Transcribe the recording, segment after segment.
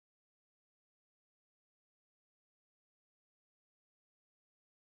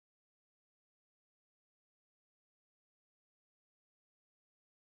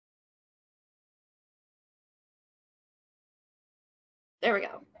There we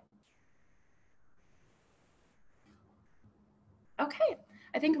go. Okay,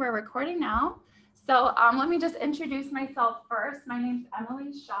 I think we're recording now. So let me just introduce myself first. My name's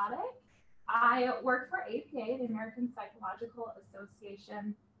Emily Shoddick. I work for APA, the American Psychological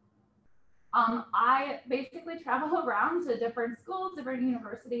Association. I basically travel around to different schools, different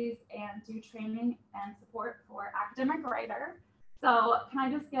universities, and do training and support for Academic Writer. So can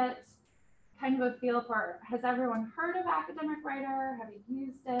I just get kind of a feel for, has everyone heard of Academic Writer? Have you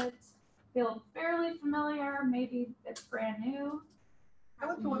used it? Feel fairly familiar? Maybe it's brand new. I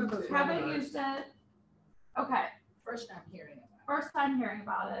went to one of those. Haven't used it. Okay. First time hearing about it. First time hearing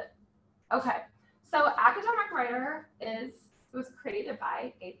about it. Okay. So Academic Writer was created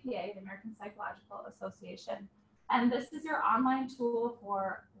by APA, the American Psychological Association. And this is your online tool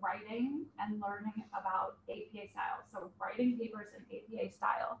for writing and learning about APA style. So writing papers in APA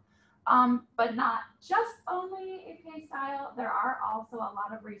style. But not just only APA style, there are also a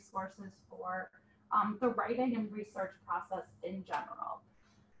lot of resources for the writing and research process in general.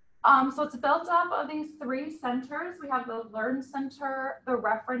 So it's built up of these three centers. We have the Learn Center, the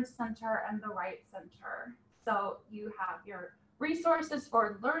Reference Center, and the Write Center. So you have your resources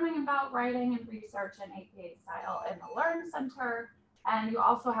for learning about writing and research in APA style in the Learn Center. And you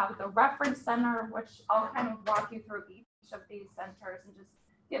also have the Reference Center, which I'll kind of walk you through each of these centers and just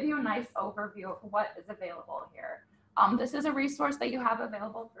give you a nice overview of what is available here. This is a resource that you have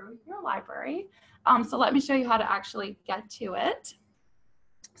available through your library. So let me show you how to actually get to it.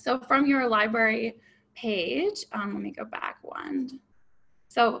 So from your library page, let me go back one.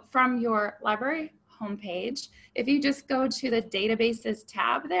 So from your library homepage, if you just go to the databases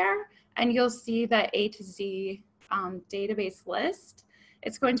tab there, and you'll see the A to Z database list.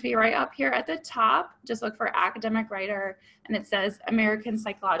 It's going to be right up here at the top. Just look for Academic Writer, and it says American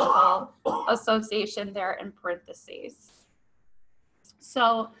Psychological Association there in parentheses.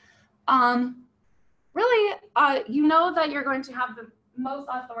 So really, you know that you're going to have the most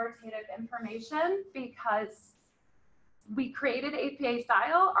authoritative information because we created APA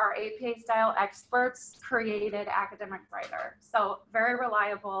style. Our APA style experts created Academic Writer. So very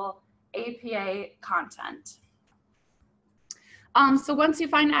reliable APA content. So once you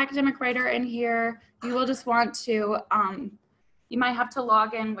find Academic Writer in here, you will just want to, you might have to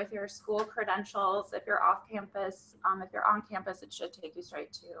log in with your school credentials. If you're off campus, if you're on campus, it should take you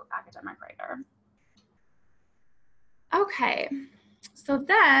straight to Academic Writer. Okay, so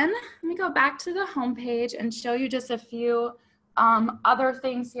then let me go back to the home page and show you just a few other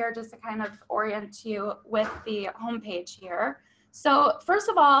things here just to kind of orient you with the home page here. So first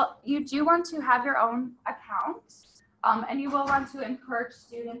of all, you do want to have your own account. And you will want to encourage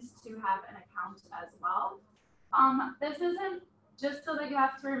students to have an account as well. This isn't just so that you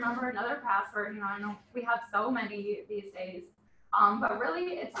have to remember another password. You know, I know we have so many these days, but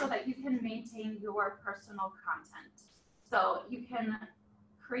really it's so that you can maintain your personal content. So you can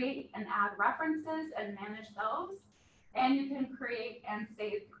create and add references and manage those, and you can create and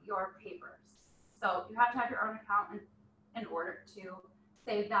save your papers. So you have to have your own account in order to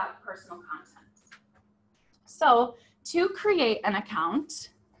save that personal content. So to create an account,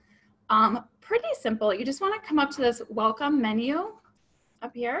 pretty simple. You just want to come up to this welcome menu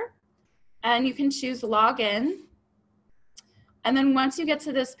up here, and you can choose login. And then once you get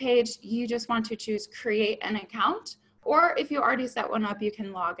to this page, you just want to choose create an account, or if you already set one up, you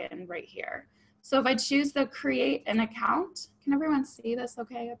can log in right here. So if I choose the create an account, can everyone see this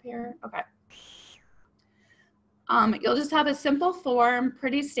okay up here? Okay. You'll just have a simple form,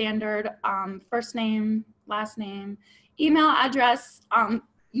 pretty standard, first name, last name, email address.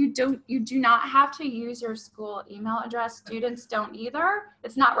 You do not have to use your school email address. Students don't either.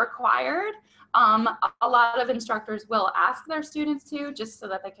 It's not required. A lot of instructors will ask their students to, just so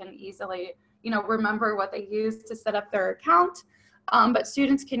that they can easily, remember what they use to set up their account. But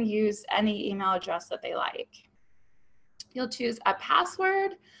students can use any email address that they like. You'll choose a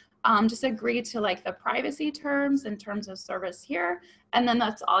password. Just agree to the privacy terms and terms of service here, and then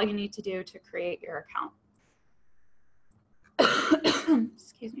that's all you need to do to create your account.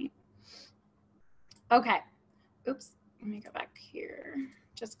 Excuse me. Okay. Oops. Let me go back here.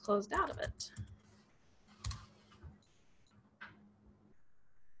 Just closed out of it.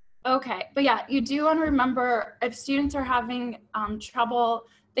 Okay, but yeah, you do want to remember if students are having trouble,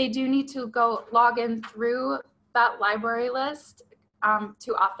 they do need to go log in through that library list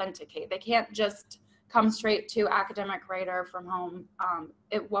to authenticate. They can't just come straight to Academic Writer from home.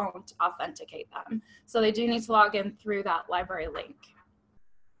 It won't authenticate them. So they do need to log in through that library link.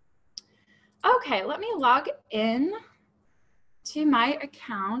 Okay, let me log in to my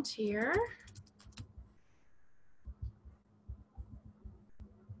account here.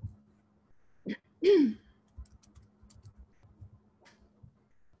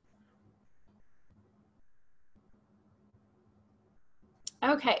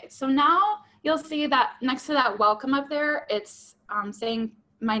 Okay, so now you'll see that next to that welcome up there, it's saying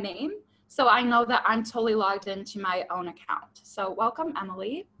my name. So I know that I'm totally logged into my own account. So welcome,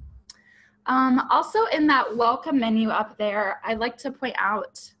 Emily. Also in that welcome menu up there, I'd like to point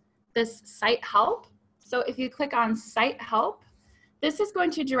out this site help. So if you click on site help, this is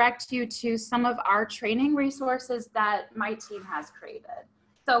going to direct you to some of our training resources that my team has created.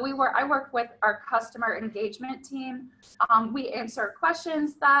 So I work with our customer engagement team. We answer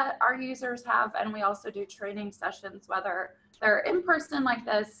questions that our users have, and we also do training sessions, whether they're in person like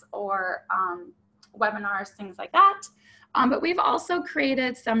this or webinars, things like that. But we've also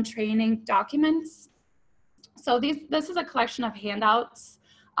created some training documents. So this is a collection of handouts.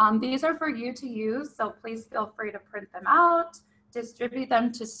 These are for you to use, so please feel free to print them out, distribute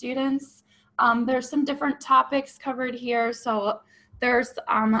them to students. There's some different topics covered here. So there's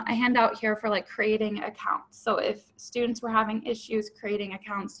a handout here for like creating accounts. So if students were having issues creating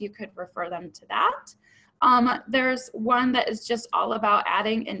accounts, you could refer them to that. There's one that is just all about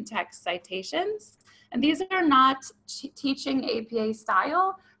adding in-text citations. And these are not teaching APA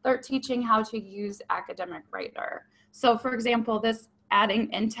style, they're teaching how to use Academic Writer. So for example, this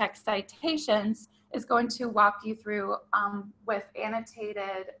adding in-text citations is going to walk you through with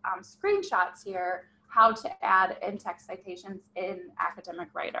annotated screenshots here, how to add in-text citations in Academic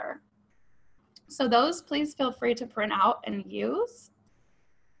Writer. So those, please feel free to print out and use.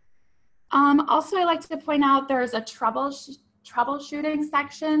 Also, I like to point out there's a troubleshooting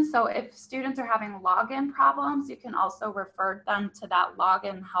section. So if students are having login problems, you can also refer them to that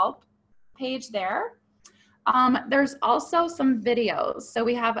login help page there. There's also some videos. So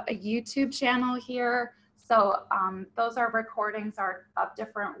we have a YouTube channel here. So those are recordings of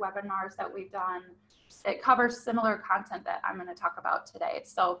different webinars that we've done. It covers similar content that I'm going to talk about today.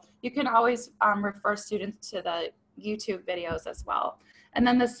 So you can always refer students to the YouTube videos as well. And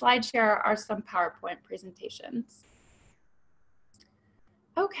then the SlideShare are some PowerPoint presentations.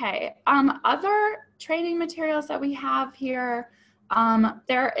 Okay, other training materials that we have here,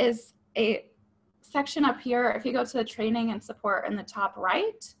 there is a section up here, if you go to the training and support in the top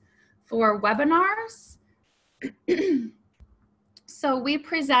right for webinars. So we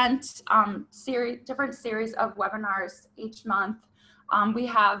present different series of webinars each month. We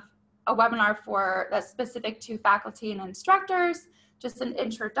have a webinar that's specific to faculty and instructors, just an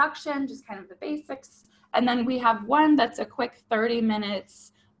introduction, just kind of the basics. And then we have one that's a quick 30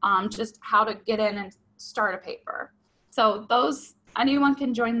 minutes, just how to get in and start a paper. So those, anyone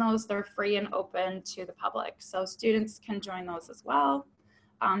can join those. They're free and open to the public. So students can join those as well.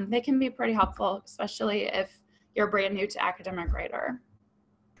 They can be pretty helpful, especially if you're brand new to Academic Writer.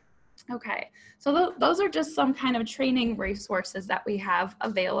 Okay, so those are just some kind of training resources that we have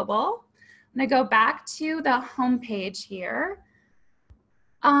available. I'm gonna go back to the home page here.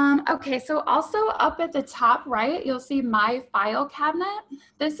 Okay, so also up at the top right, you'll see My File Cabinet.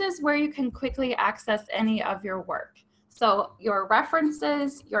 This is where you can quickly access any of your work. So your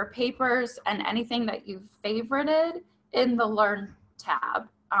references, your papers, and anything that you've favorited in the Learn tab,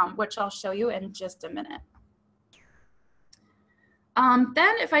 which I'll show you in just a minute.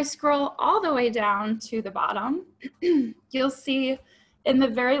 Then if I scroll all the way down to the bottom, you'll see in the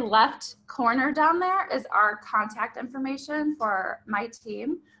very left corner down there is our contact information for my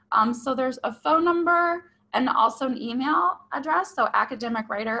team. So there's a phone number and also an email address, so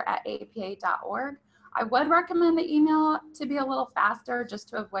academicwriter@apa.org. I would recommend the email to be a little faster just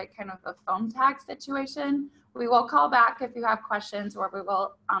to avoid kind of a phone tag situation. We will call back if you have questions, or we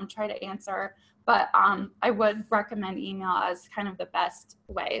will try to answer. But I would recommend email as kind of the best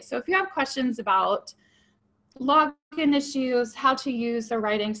way. So if you have questions about login issues, how to use the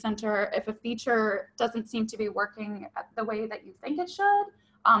Writing Center, if a feature doesn't seem to be working the way that you think it should,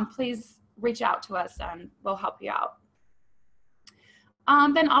 please reach out to us and we'll help you out.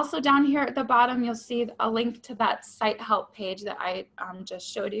 Then also down here at the bottom, you'll see a link to that site help page that I just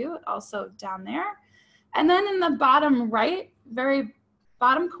showed you, also down there. And then in the bottom right, very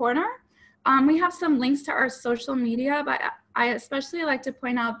bottom corner, we have some links to our social media, but I especially like to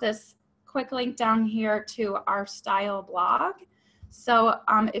point out this quick link down here to our Style blog. So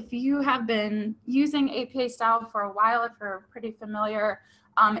if you have been using APA Style for a while, if you're pretty familiar,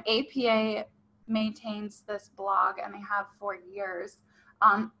 APA maintains this blog and they have for years.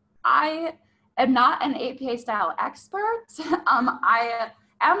 I am not an APA Style expert. I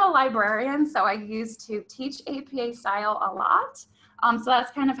am a librarian, so I used to teach APA Style a lot. So that's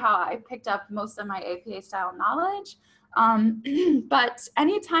kind of how I picked up most of my APA Style knowledge. But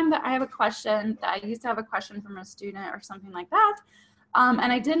anytime that I have a question, that I used to have a question from a student or something like that,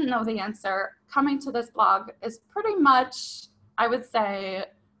 and I didn't know the answer, coming to this blog is pretty much, I would say,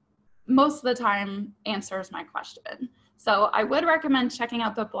 most of the time answers my question. So I would recommend checking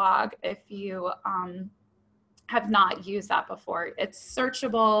out the blog if you have not used that before. It's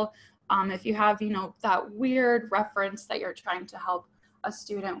searchable. If you have, that weird reference that you're trying to help a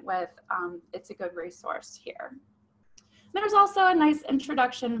student with, it's a good resource here. There's also a nice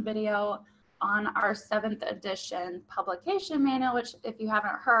introduction video on our 7th edition publication manual, which, if you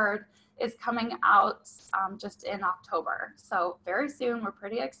haven't heard, is coming out just in October. So very soon. We're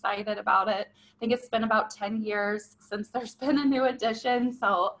pretty excited about it. I think it's been about 10 years since there's been a new edition,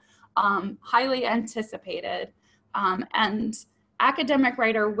 so highly anticipated. And Academic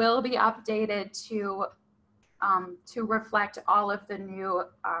Writer will be updated to reflect all of the new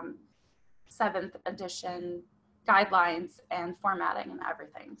 7th edition guidelines and formatting and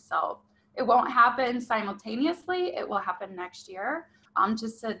everything. So it won't happen simultaneously. It will happen next year,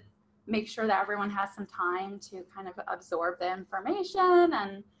 just to make sure that everyone has some time to kind of absorb the information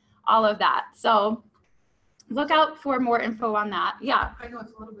and all of that. So look out for more info on that. Yeah. I know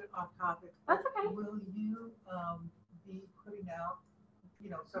it's a little bit off topic. That's okay. Will you be putting out,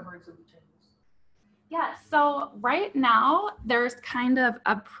 summaries of the changes? Yeah, so right now there's kind of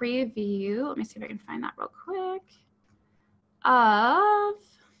a preview. Let me see if I can find that real quick. I'm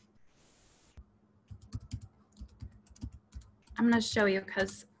going to show you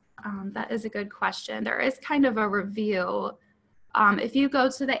because that is a good question. There is kind of a review. If you go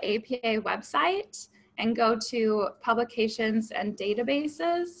to the APA website and go to publications and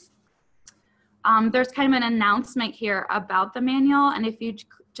databases, there's kind of an announcement here about the manual. And if you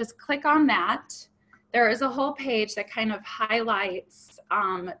just click on that, there is a whole page that kind of highlights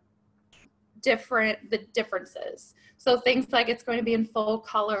the differences. So things like it's going to be in full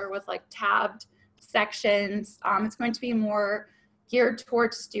color with like tabbed sections. It's going to be more geared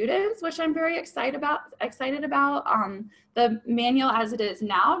towards students, which I'm very excited about. The manual as it is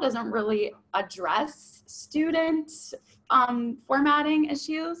now doesn't really address student formatting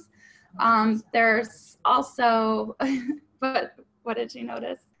issues. There's also, what did you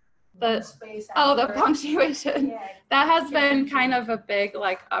notice? The punctuation. Yeah. That has been kind of a big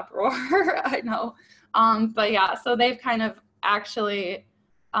uproar. I know. But yeah, so they've kind of actually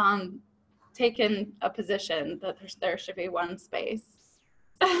taken a position that there should be one space.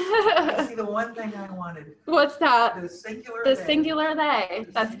 See, the one thing I wanted. What's that? The singular they. The Singular they.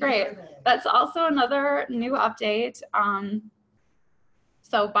 That's great. That's also another new update.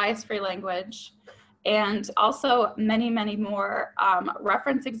 So bias-free language. And also many, many more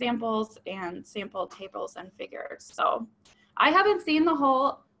reference examples and sample tables and figures. So I haven't seen the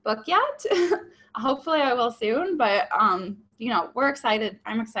whole book yet. Hopefully I will soon, but we're excited.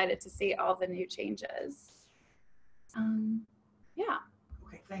 I'm excited to see all the new changes. Yeah.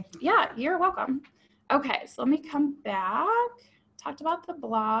 Okay, thank you. Yeah, you're welcome. Okay, so let me come back. Talked about the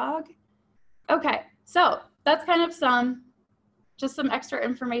blog. Okay, so that's kind of just some extra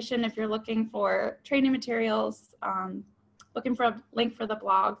information if you're looking for training materials, looking for a link for the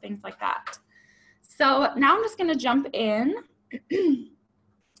blog, things like that. So now I'm just going to jump in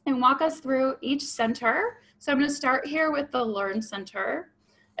and walk us through each center. So I'm going to start here with the Learn Center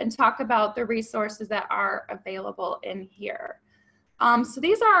and talk about the resources that are available in here. So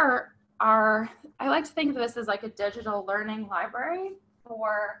these are I like to think of this as like a digital learning library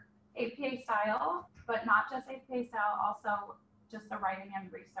for APA style, but not just APA style, also just the writing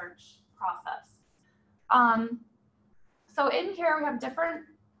and research process. So in here we have different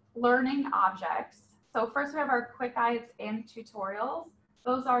learning objects. So first we have our quick guides and tutorials.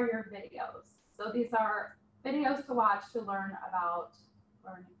 Those are your videos. So these are videos to watch to learn about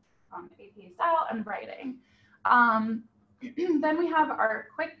learning APA style and writing. Then we have our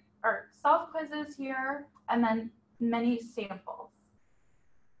self quizzes here, and then many samples.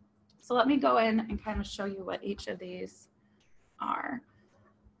 So let me go in and kind of show you what each of these are.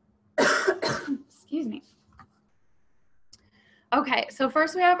 Excuse me. Okay, so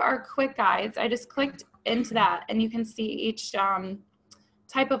first we have our quick guides. I just clicked into that and you can see each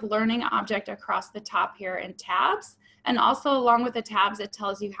type of learning object across the top here in tabs. And also along with the tabs, it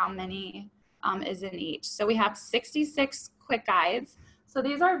tells you how many is in each. So we have 66 quick guides. So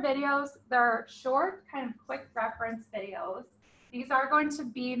these are videos, they're short, kind of quick reference videos. These are going to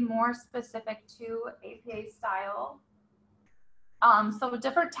be more specific to APA style. So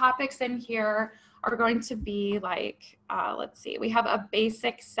different topics in here are going to be like, let's see, we have a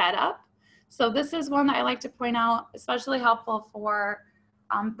basic setup. So this is one that I like to point out, especially helpful for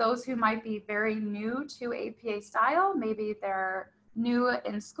those who might be very new to APA style. Maybe they're new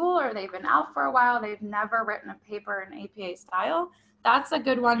in school or they've been out for a while, they've never written a paper in APA style. That's a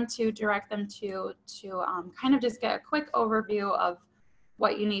good one to direct them to kind of just get a quick overview of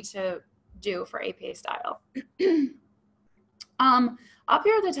what you need to do for APA style. Up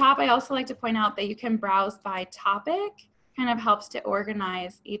here at the top, I also like to point out that you can browse by topic, kind of helps to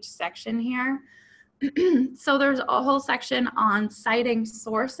organize each section here. So there's a whole section on citing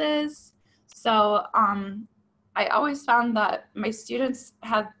sources. So I always found that my students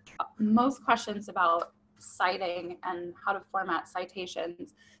had most questions about citing and how to format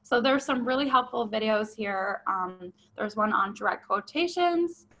citations. So there's some really helpful videos here. There's one on direct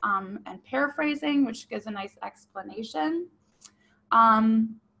quotations and paraphrasing, which gives a nice explanation.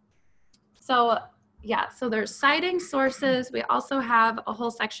 So there's citing sources. We also have a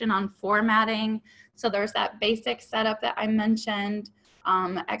whole section on formatting. So there's that basic setup that I mentioned,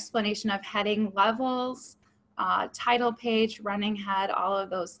 explanation of heading levels, title page, running head, all of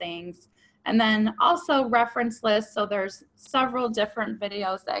those things. And then also reference lists. So there's several different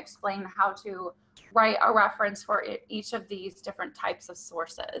videos that explain how to write a reference for each of these different types of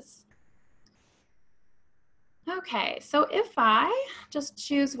sources. Okay, so if I just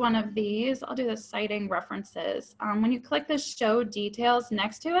choose one of these, I'll do the citing references. When you click the show details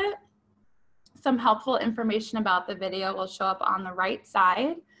next to it, some helpful information about the video will show up on the right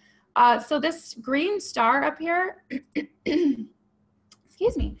side. So this green star up here,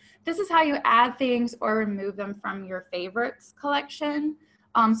 excuse me, this is how you add things or remove them from your favorites collection.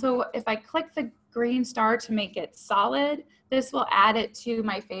 So if I click the green star to make it solid, this will add it to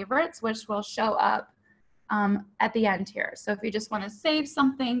my favorites, which will show up at the end here. So if you just want to save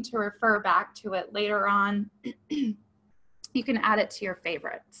something to refer back to it later on, you can add it to your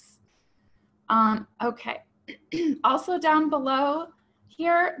favorites. Okay, also down below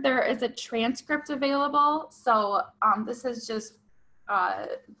here, there is a transcript available. So this is just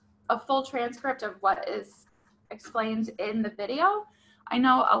a full transcript of what is explained in the video. I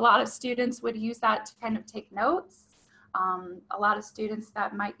know a lot of students would use that to kind of take notes. A lot of students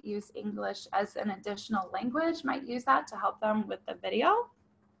that might use English as an additional language might use that to help them with the video.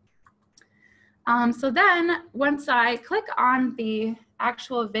 So then once I click on the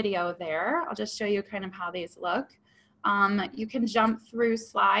actual video there, I'll just show you kind of how these look. You can jump through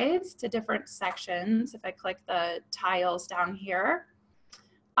slides to different sections if I click the tiles down here.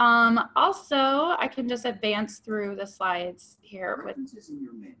 Also, I can just advance through the slides here with,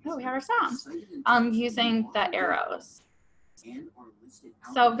 oh, we have our sound, using the arrows.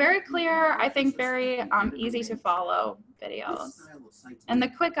 So very clear, I think very easy to follow videos. And the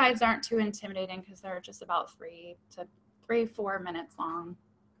quick guides aren't too intimidating because they're just about 3 to 4 minutes long.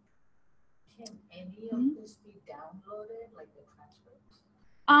 Can any of this be downloaded, like the transcripts?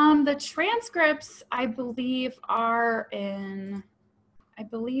 The transcripts, I believe, are in, I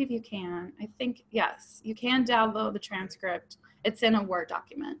believe you can. I think, yes, you can download the transcript. It's in a Word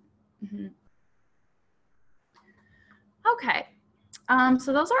document. Okay,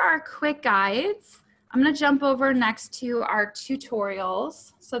 so those are our quick guides. I'm going to jump over next to our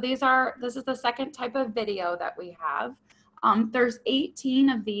tutorials. So this is the second type of video that we have. There's 18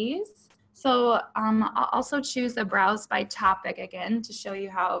 of these. So I'll also choose the browse by topic again to show you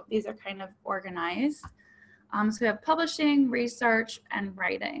how these are kind of organized. So we have publishing, research, and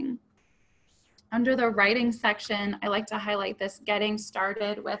writing. Under the writing section, I like to highlight this getting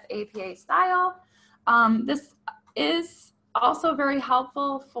started with APA style. This is also very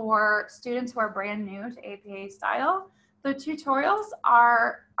helpful for students who are brand new to APA style. The tutorials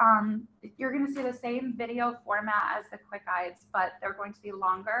are, you're going to see the same video format as the quick guides, but they're going to be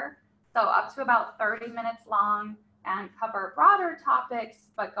longer. So up to about 30 minutes long and cover broader topics,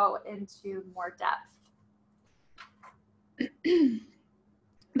 but go into more depth.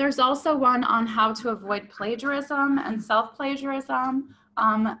 There's also one on how to avoid plagiarism and self-plagiarism.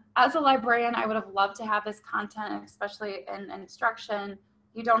 As a librarian, I would have loved to have this content, especially in instruction.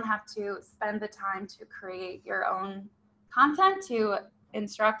 You don't have to spend the time to create your own content to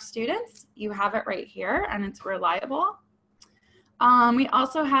instruct students. You have it right here and it's reliable. We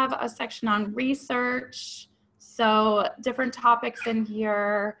also have a section on research. So different topics in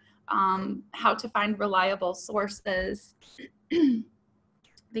here, how to find reliable sources,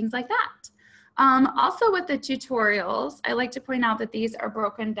 things like that. Also with the tutorials, I like to point out that these are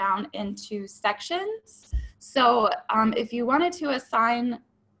broken down into sections. So if you wanted to assign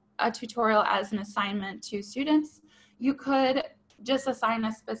a tutorial as an assignment to students, you could just assign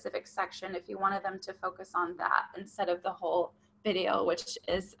a specific section if you wanted them to focus on that instead of the whole video, which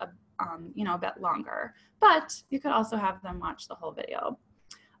is a bit longer. But you could also have them watch the whole video.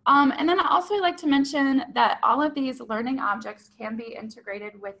 And then I also like to mention that all of these learning objects can be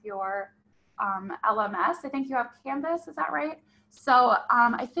integrated with your LMS. I think you have Canvas, is that right? So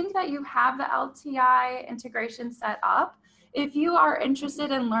I think that you have the LTI integration set up. If you are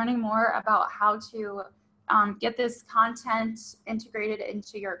interested in learning more about how to get this content integrated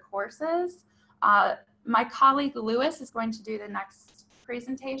into your courses, my colleague Lewis is going to do the next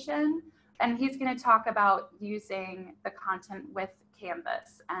presentation, and he's going to talk about using the content with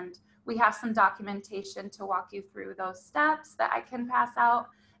Canvas. And we have some documentation to walk you through those steps that I can pass out,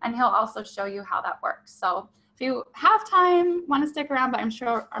 and he'll also show you how that works. So if you have time, want to stick around, but I'm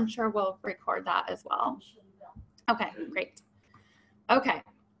sure we'll record that as well. Okay, great. Okay,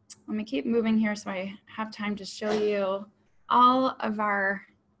 let me keep moving here so I have time to show you all of our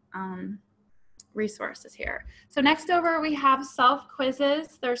resources here. So next over we have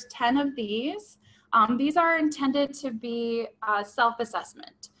self-quizzes. There's 10 of these. These are intended to be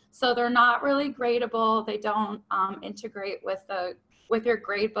self-assessment. So they're not really gradable. They don't integrate with your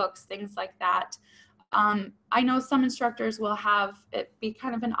grade books, things like that. I know some instructors will have it be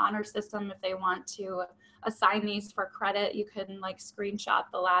kind of an honor system if they want to assign these for credit. You can like screenshot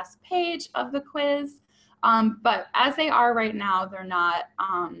the last page of the quiz, but as they are right now, they're not,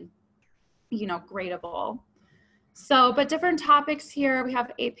 you know, gradable. So, but different topics here, we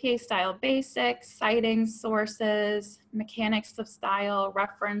have APA style basics, citing sources, mechanics of style,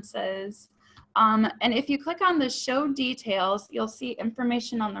 references. And if you click on the show details, you'll see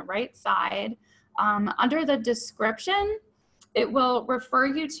information on the right side. Under the description, it will refer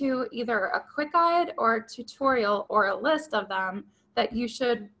you to either a quick guide or a tutorial or a list of them that you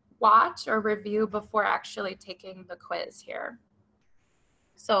should watch or review before actually taking the quiz here.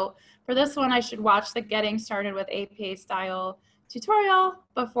 So for this one, I should watch the Getting Started with APA Style tutorial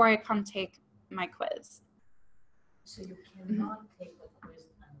before I come take my quiz. So you cannot take a quiz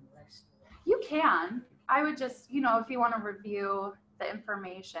unless you can. I would just, you know, if you want to review the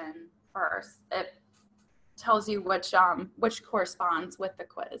information first, it tells you which corresponds with the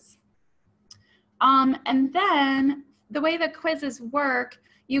quiz. And then the way the quizzes work,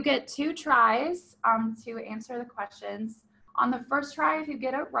 you get 2 tries to answer the questions. On the first try, if you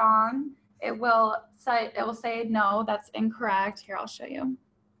get it wrong, it will say no, that's incorrect. Here, I'll show you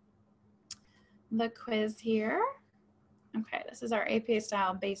the quiz here. Okay, this is our APA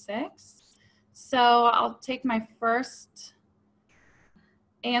style basics. So I'll take my first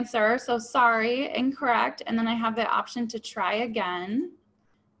answer. So sorry, incorrect. And then I have the option to try again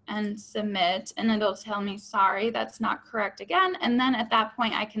and submit. And it'll tell me, sorry, that's not correct again. And then at that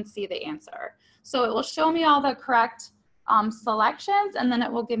point, I can see the answer. So it will show me all the correct selections, and then it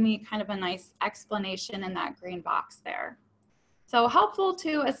will give me kind of a nice explanation in that green box there. So helpful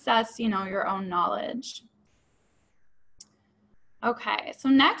to assess, you know, your own knowledge. Okay, so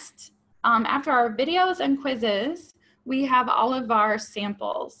next, after our videos and quizzes, we have all of our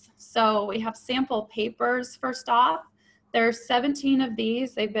samples. So we have sample papers first off. There's 17 of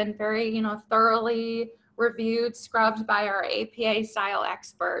these. They've been very, you know, thoroughly reviewed, scrubbed by our APA style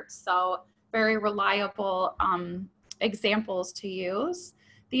experts. So very reliable examples to use.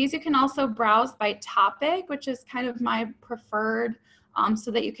 These you can also browse by topic, which is kind of my preferred,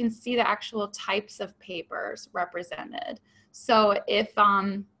 so that you can see the actual types of papers represented. So if,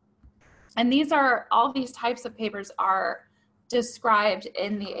 and these are, all these types of papers are described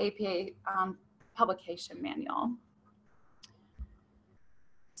in the APA publication manual.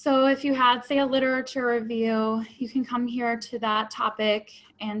 So if you had, say, a literature review, you can come here to that topic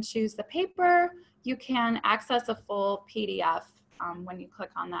and choose the paper. You can access a full PDF. When you click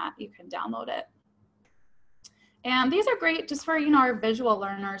on that, you can download it. And these are great just for, you know, our visual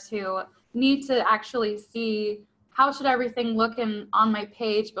learners who need to actually see how should everything look on my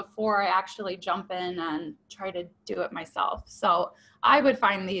page before I actually jump in and try to do it myself. So I would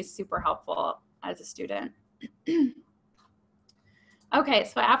find these super helpful as a student. Okay,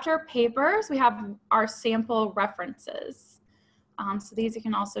 so after papers, we have our sample references. So these you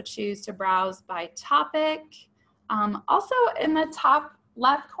can also choose to browse by topic. Also in the top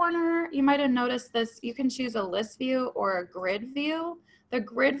left corner, you might have noticed this, you can choose a list view or a grid view. The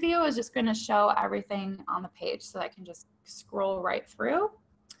grid view is just going to show everything on the page so that I can just scroll right through.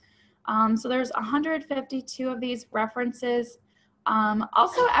 So there's 152 of these references.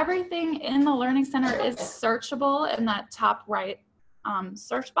 Also, everything in the Learning Center is searchable in that top right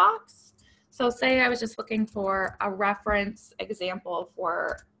search box. So say I was just looking for a reference example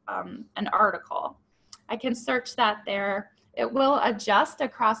for an article. I can search that there. It will adjust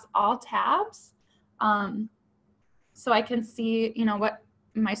across all tabs. So I can see, you know, what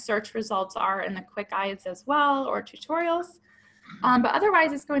my search results are in the quick guides as well, or tutorials. But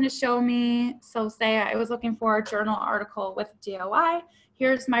otherwise it's going to show me, so say I was looking for a journal article with DOI,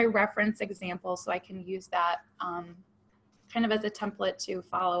 here's my reference example, so I can use that kind of as a template to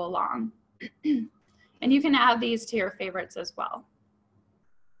follow along. And you can add these to your favorites as well.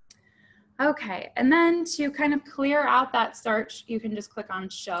 Okay, and then to kind of clear out that search, you can just click on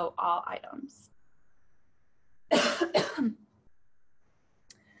Show All Items.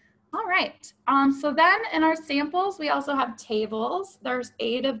 All right, so then in our samples, we also have tables. There's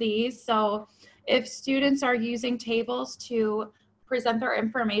 8 of these, so if students are using tables to present their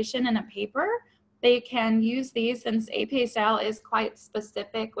information in a paper, they can use these since APA style is quite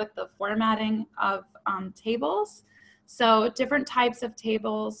specific with the formatting of tables. So different types of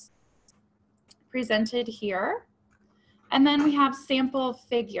tables presented here. And then we have sample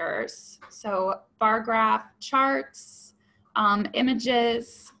figures. So bar graph charts,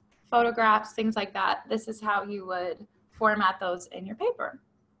 images, photographs, things like that. This is how you would format those in your paper.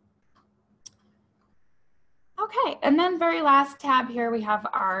 Okay, and then very last tab here, we have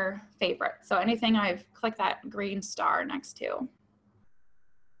our favorites. So anything I've clicked that green star next to.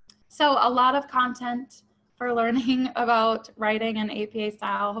 So a lot of content for learning about writing and APA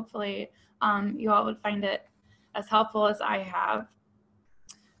style. Hopefully you all would find it as helpful as I have.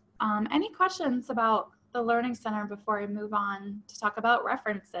 Any questions about the Learning Center before we move on to talk about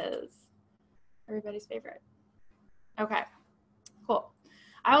references? Everybody's favorite. Okay, cool.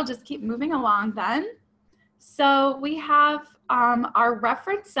 I will just keep moving along then. So we have our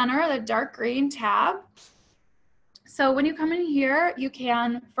Reference Center, the dark green tab. So when you come in here, you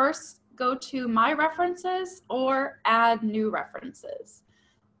can first go to My References or Add New References.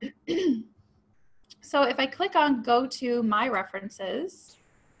 So if I click on Go to My References,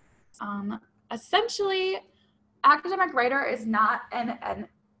 essentially, Academic Writer is not an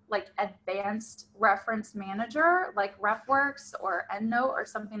like advanced reference manager like RefWorks or EndNote or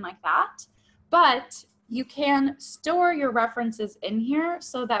something like that, but you can store your references in here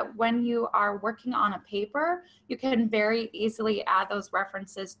so that when you are working on a paper, you can very easily add those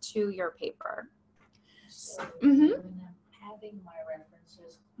references to your paper. So when I'm having my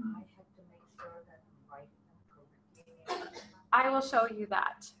references, I have to make sure that I'm writing them correctly. I will show you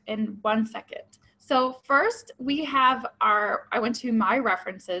that in 1 second. So first we have I went to My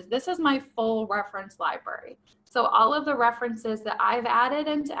References. This is my full reference library. So all of the references that I've added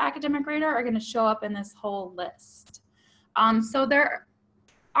into Academic Writer are going to show up in this whole list. So there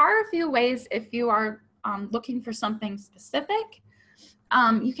are a few ways if you are looking for something specific.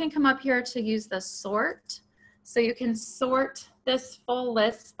 You can come up here to use the sort. So you can sort this full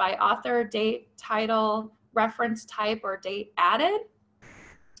list by author, date, title, reference type, or date added.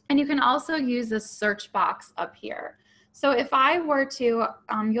 And you can also use the search box up here. So if I were to,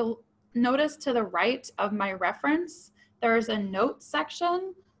 you'll notice to the right of my reference, there's a notes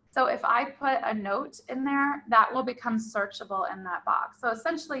section. So if I put a note in there, that will become searchable in that box. So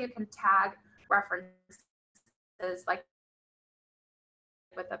essentially you can tag references like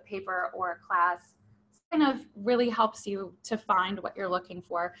with a paper or a class. Kind of really helps you to find what you're looking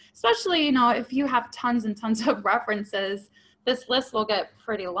for, especially, you know, if you have tons and tons of references, this list will get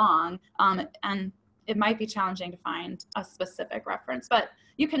pretty long, and it might be challenging to find a specific reference, but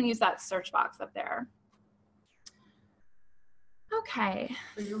you can use that search box up there. Okay.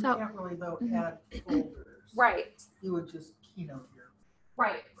 So you can't really though add folders. Right. You would just keynote your.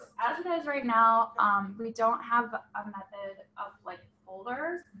 Right. As it is right now, we don't have a method of like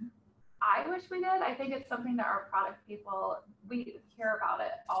folders. I wish we did. I think it's something that our product people, we hear about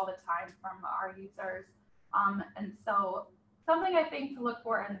it all the time from our users. And so something I think to look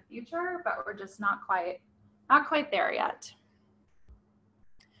for in the future, but we're just not quite there yet.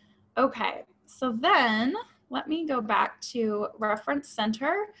 Okay, so then let me go back to Reference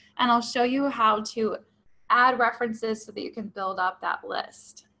Center and I'll show you how to add references so that you can build up that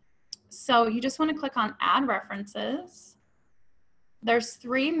list. So you just want to click on Add References. There's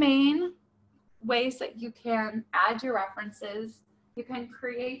 3 main ways that you can add your references. You can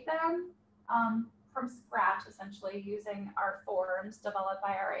create them from scratch, essentially using our forms developed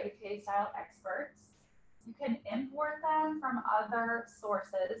by our APA style experts. You can import them from other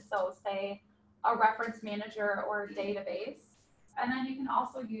sources, so say a reference manager or a database. And then you can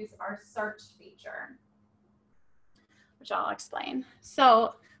also use our search feature, which I'll explain.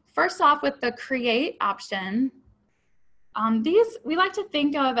 So first off, with the create option, these we like to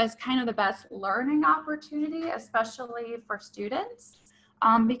think of as kind of the best learning opportunity, especially for students,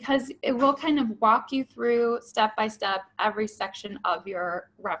 because it will kind of walk you through step by step every section of your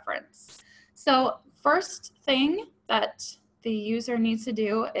reference. So first thing that the user needs to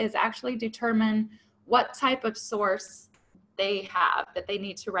do is actually determine what type of source they have that they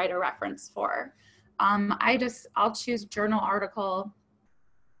need to write a reference for. I'll choose journal article.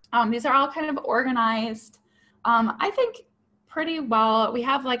 These are all kind of organized. I think pretty well. We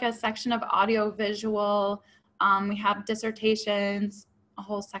have like a section of audio visual. We have dissertations, a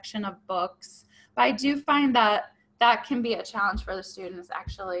whole section of books. But I do find that that can be a challenge for the students,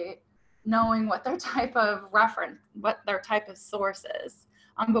 actually knowing what their type of reference, what their type of source is.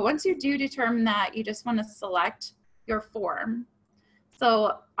 But once you do determine that, you just want to select your form.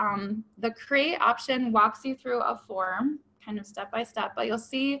 So the create option walks you through a form, kind of step by step, but you'll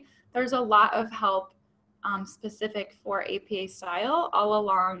see there's a lot of help specific for APA style all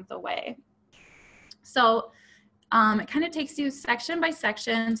along the way. So it kind of takes you section by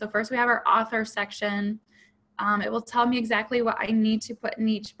section. So first we have our author section. It will tell me exactly what I need to put in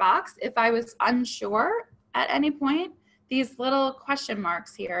each box. If I was unsure at any point, these little question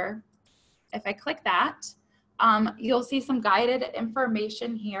marks here, if I click that, you'll see some guided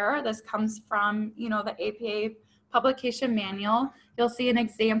information here. This comes from, you know, the APA publication manual. You'll see an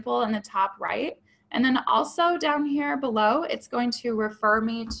example in the top right. And then also down here below, it's going to refer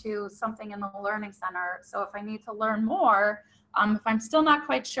me to something in the Learning Center. So if I need to learn more, if I'm still not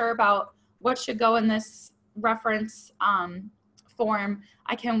quite sure about what should go in this reference form,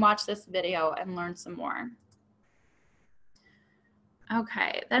 I can watch this video and learn some more.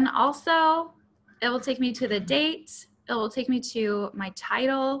 Okay, then also it will take me to the date. It will take me to my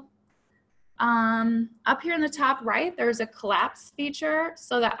title. Up here in the top right, there's a collapse feature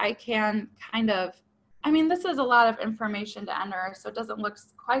so that I can kind of, I mean, this is a lot of information to enter, so it doesn't look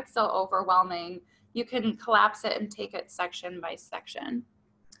quite so overwhelming. You can collapse it and take it section by section.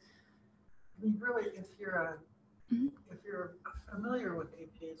 I mean, really, if you're familiar with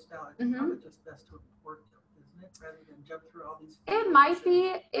APA style, it's probably just best to import them, isn't it, rather than jump through all these. It might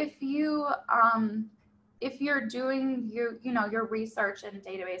be if you're doing your research in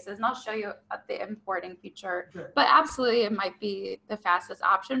databases, and I'll show you the importing feature. Good. But absolutely, it might be the fastest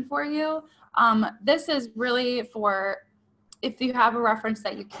option for you. This is really for if you have a reference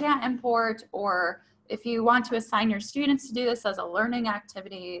that you can't import, or if you want to assign your students to do this as a learning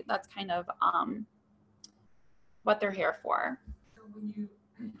activity. That's kind of what they're here for. So when you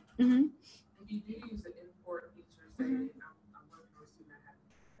do use the import feature, say I'm working with a student that has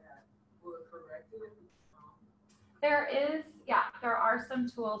that, will it correct it? There are some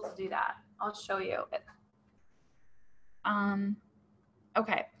tools to do that. I'll show you it.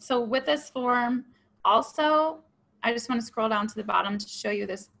 Okay, so with this form, also, I just want to scroll down to the bottom to show you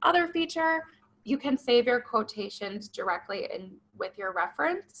this other feature. You can save your quotations directly with your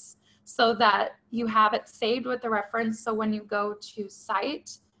reference so that you have it saved with the reference. So when you go to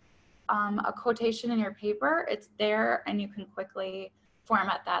cite a quotation in your paper, it's there and you can quickly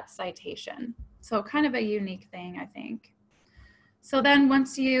format that citation. So kind of a unique thing, I think. So then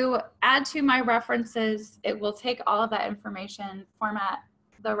once you add to my references, it will take all of that information, format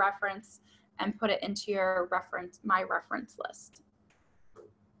the reference, and put it into your my reference list.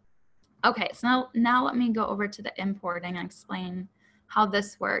 Okay, so now let me go over to the importing and explain how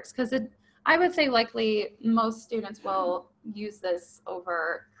this works, because I would say likely most students will use this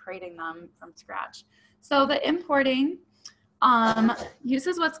over creating them from scratch. So the importing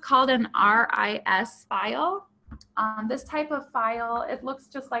uses what's called an RIS file. This type of file, it looks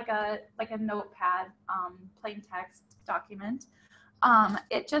just like a notepad, plain text document.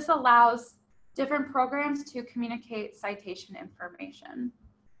 It just allows different programs to communicate citation information.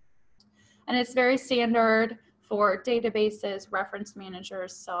 And it's very standard for databases, reference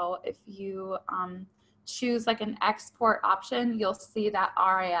managers. So if you choose like an export option, you'll see that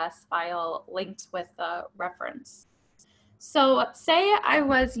RIS file linked with the reference. So say I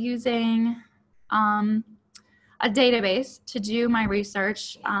was using a database to do my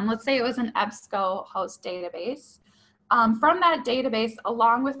research. Let's say it was an EBSCOhost database. From that database,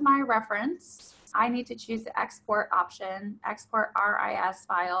 along with my reference, I need to choose the export option, export RIS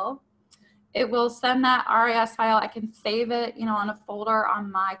file. It will send that RIS file. I can save it, on a folder on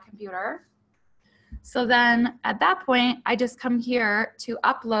my computer. So then at that point, I just come here to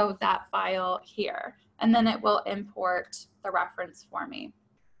upload that file here, and then it will import the reference for me.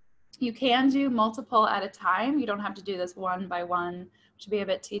 You can do multiple at a time. You don't have to do this one by one, which would be a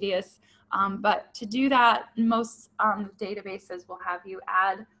bit tedious. But to do that, most databases will have you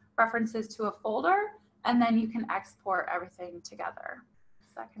add references to a folder, and then you can export everything together.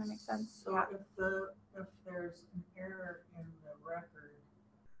 Does that kind of make sense? So Yeah. if there's an error in the record,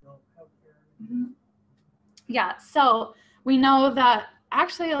 you'll have error. Yeah, so we know that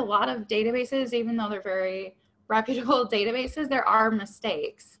actually a lot of databases, even though they're very reputable databases, there are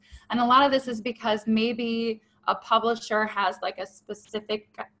mistakes. And a lot of this is because maybe a publisher has like a specific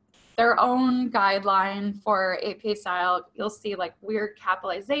their own guideline for APA style. You'll see like weird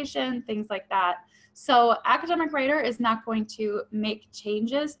capitalization, things like that. So Academic Writer is not going to make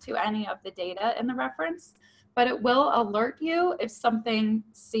changes to any of the data in the reference, but it will alert you if something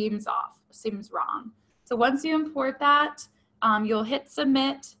seems off, seems wrong. So once you import that, you'll hit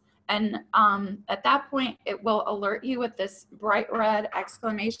submit, and at that point, it will alert you with this bright red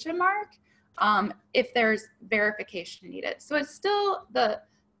exclamation mark if there's verification needed. So it's still the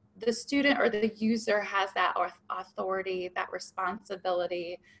student or the user has that authority, that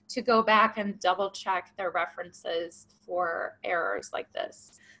responsibility to go back and double check their references for errors like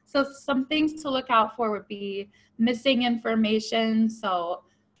this. So some things to look out for would be missing information. So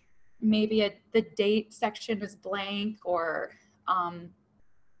maybe the date section is blank, or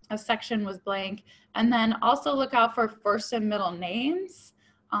a section was blank. And then also look out for first and middle names.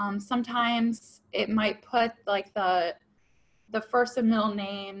 Sometimes it might put like the first and middle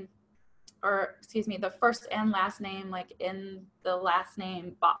name, or excuse me, the first and last name like in the last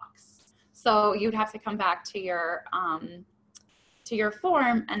name box. So you'd have to come back to your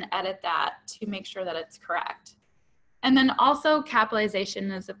form and edit that to make sure that it's correct. And then also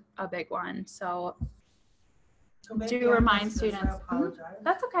capitalization is a big one. So do remind students. I apologize.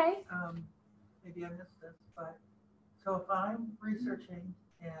 That's okay. Maybe I missed this, but so if I'm researching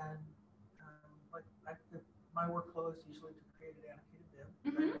and my workflow is usually to create an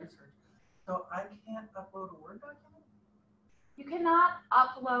annotated div, research. So I can't upload a Word document? You cannot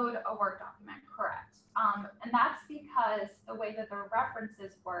upload a Word document, correct. And that's because the way that the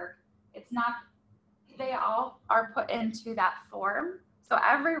references work, it's not, they all are put into that form. So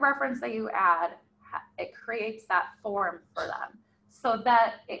every reference that you add, it creates that form for them so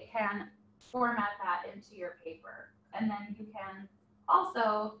that it can format that into your paper. And then you can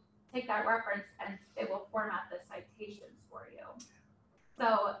also take that reference and it will format the citations for you.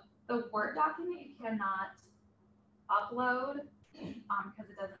 So the Word document you cannot upload because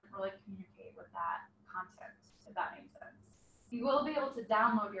it doesn't really communicate with that content, if that makes sense. You will be able to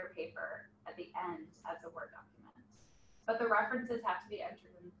download your paper at the end as a Word document, but the references have to be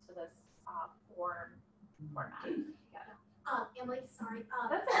entered into this format. Yeah. Emily, sorry.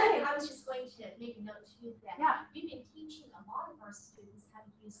 That's okay. I was just going to make a note too that we've been teaching a lot of our students how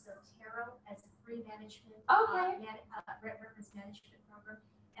to use Zotero as a free management reference management program.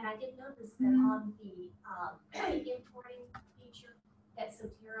 And I did notice that on the importing feature, that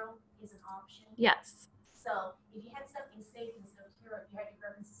Zotero is an option. Yes. So if you had something saved in Zotero, if you had your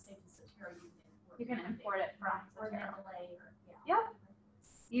references saved in Zotero, you can import it from Zotero. Yep.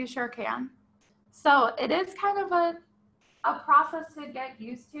 You sure can. So it is kind of a process to get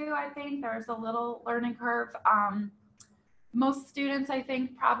used to. I think there's a little learning curve. Most students, I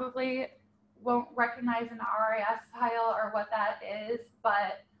think, probably won't recognize an RIS file or what that is,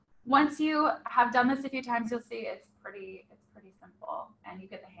 but once you have done this a few times, you'll see it's pretty simple and you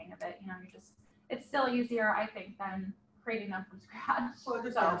get the hang of it. You know, it's still easier, I think, than creating them from scratch. Well, it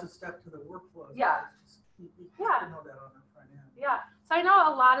just adds a step to the workflow. Yeah. You have to know that on the front end. Yeah. So I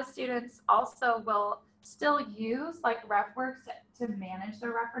know a lot of students also will still use like RefWorks to manage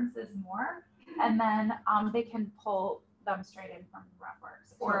their references more, and then they can pull them straight in from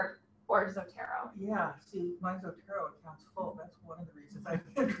RefWorks or Zotero. Yeah, see, my Zotero account's full. That's one of the reasons I'm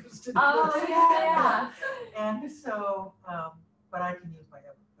interested in Oh, this. yeah. And so, but I can use my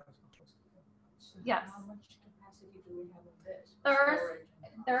other hosting. Yes. How much capacity do we have of this?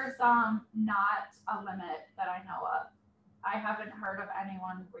 There's not a limit that I know of. I haven't heard of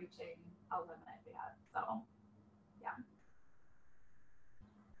anyone reaching a limit yet, so yeah.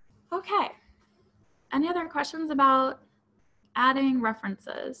 Okay. Any other questions about adding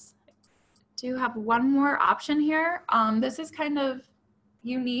references? Do have one more option here. This is kind of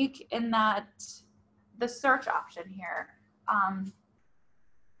unique in that the search option here.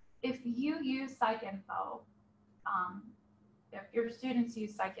 If you use PsycInfo, if your students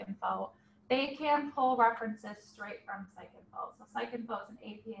use PsycInfo, they can pull references straight from PsycInfo. So PsycInfo is an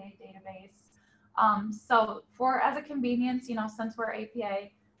APA database. So as a convenience, you know, since we're APA,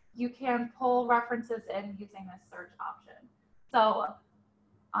 you can pull references in using this search option. So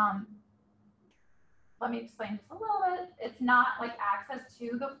let me explain this a little bit. It's not like access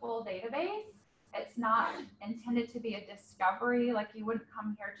to the full database. It's not intended to be a discovery. Like you wouldn't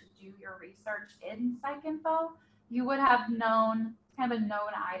come here to do your research in PsycInfo. You would have known kind of a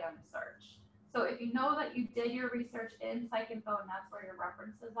known item search. So if you know that you did your research in PsycInfo and that's where your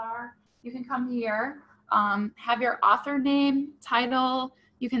references are, you can come here, have your author name, title.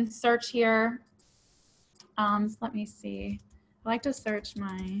 You can search here. So let me see. I like to search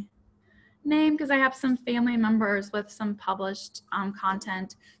my name because I have some family members with some published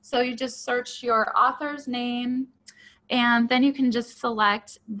content. So you just search your author's name, and then you can just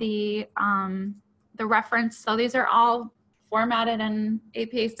select the reference. So these are all formatted in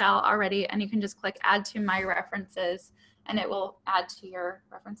APA style already, and you can just click add to my references and it will add to your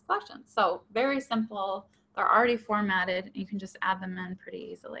reference collection. So very simple. They're already formatted. You can just add them in pretty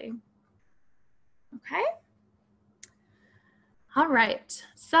easily. Okay. All right.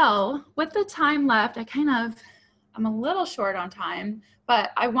 So with the time left, I'm a little short on time,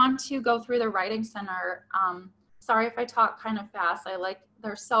 but I want to go through the Writing Center. Sorry if I talk kind of fast.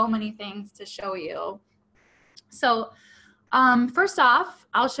 There's so many things to show you. So first off,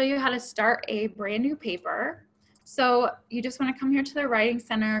 I'll show you how to start a brand new paper. So you just want to come here to the Writing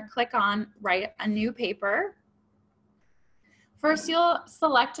Center, click on Write a New Paper. First, you'll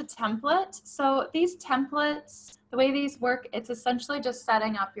select a template. So these templates, the way these work, it's essentially just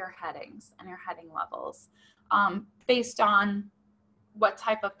setting up your headings and your heading levels based on what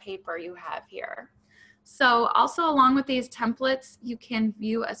type of paper you have here. So also along with these templates, you can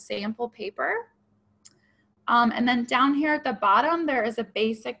view a sample paper. And then down here at the bottom, there is a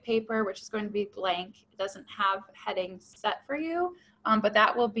basic paper, which is going to be blank. It doesn't have headings set for you, but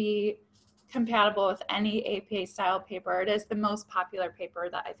that will be compatible with any APA style paper. It is the most popular paper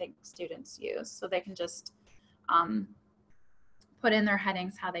that I think students use, so they can just put in their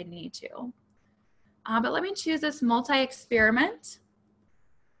headings how they need to. But let me choose this multi-experiment.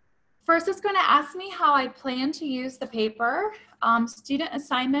 First, it's going to ask me how I plan to use the paper, student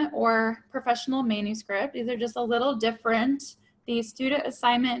assignment or professional manuscript. These are just a little different. The student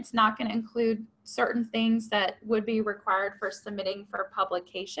assignment is not going to include certain things that would be required for submitting for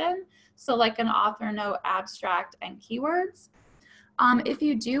publication. So like an author note, abstract, and keywords. If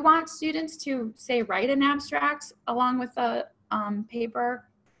you do want students to, say, write an abstract along with the paper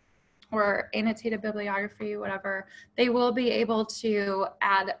or annotated bibliography, whatever, they will be able to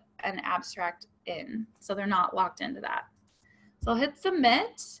add an abstract in. So they're not locked into that. So I'll hit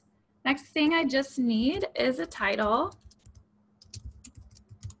submit. Next thing I just need is a title.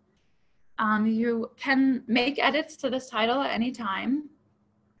 You can make edits to this title at any time.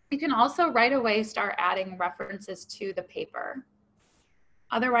 You can also right away start adding references to the paper.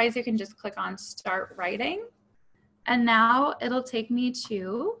 Otherwise, you can just click on Start Writing. And now it'll take me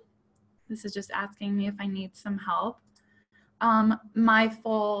to, this is just asking me if I need some help, my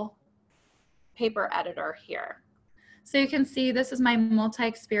full paper editor here. So you can see this is my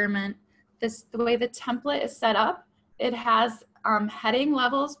multi-experiment. The way the template is set up, it has heading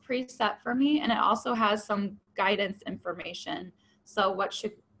levels preset for me, and it also has some guidance information. So what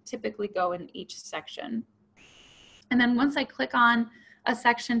should typically go in each section. And then once I click on a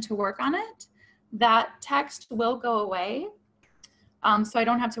section to work on it, that text will go away. So I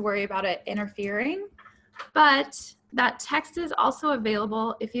don't have to worry about it interfering. But that text is also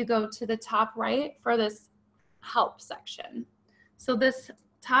available if you go to the top right for this help section. So this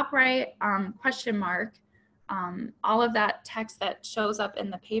top right question mark, all of that text that shows up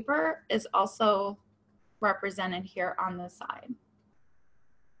in the paper is also represented here on the side.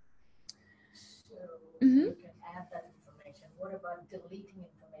 So you can add that information. What about deleting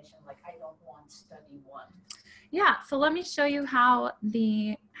information like I don't want study 1? Yeah, so let me show you how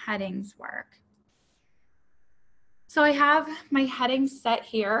the headings work. So I have my headings set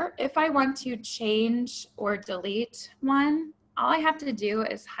here. If I want to change or delete one, all I have to do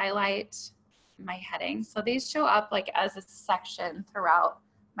is highlight my headings. So these show up like as a section throughout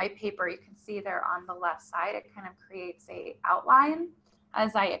my paper. You can see there on the left side, it kind of creates a outline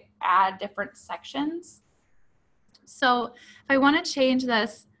as I add different sections. So if I want to change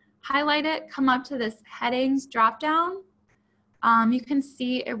this, highlight it, come up to this headings drop down. You can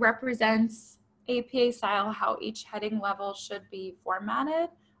see it represents APA style how each heading level should be formatted,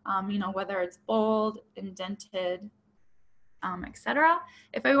 you know, whether it's bold, indented, etc.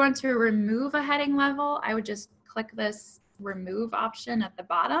 If I want to remove a heading level, I would just click this remove option at the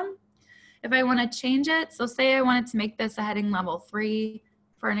bottom. If I want to change it, so say I wanted to make this a heading level 3,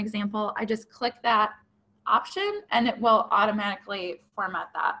 for an example, I just click that option and it will automatically format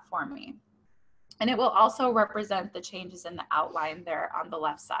that for me. And it will also represent the changes in the outline there on the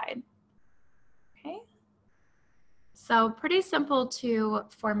left side. Okay. So pretty simple to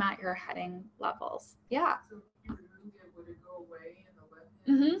format your heading levels. Yeah. So if you remove it, would it go away in the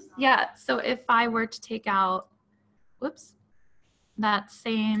left-hand side? Yeah, so if I were to take out, whoops, that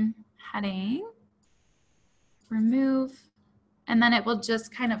same heading, remove, and then it will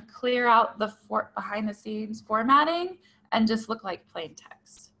just kind of clear out the behind the scenes formatting and just look like plain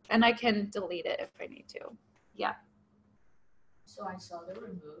text. And I can delete it if I need to. Yeah. So I saw the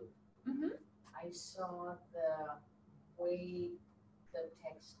remove. I saw the way the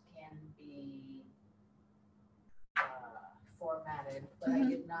text can be formatted, but I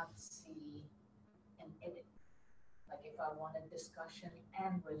did not see an edit. Like if I wanted discussion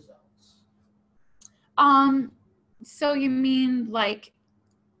and results. So you mean like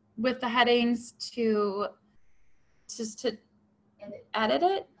with the headings to edit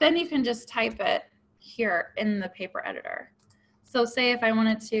it? Then you can just type it here in the paper editor. So say if I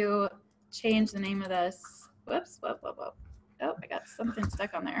wanted to change the name of this, whoops, whoop. Oh, I got something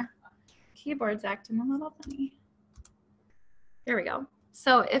stuck on there. Keyboard's acting a little funny. There we go.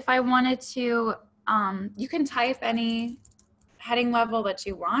 So if I wanted to, you can type any heading level that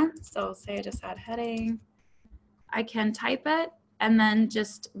you want. So say I just had heading, I can type it, and then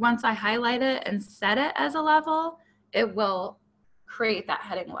just once I highlight it and set it as a level, it will create that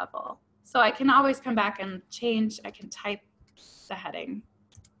heading level. So I can always come back and change, I can type the heading.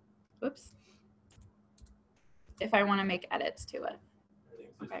 Whoops. If I want to make edits to it.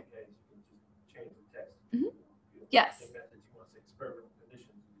 Okay. Yes.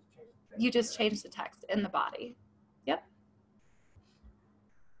 You just change the text in the body. Yep.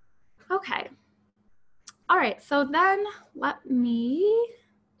 Okay. All right, so then let me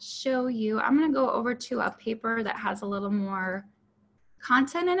show you, I'm gonna go over to a paper that has a little more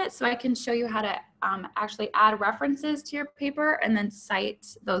content in it so I can show you how to actually add references to your paper and then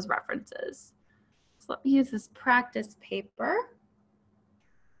cite those references. So let me use this practice paper.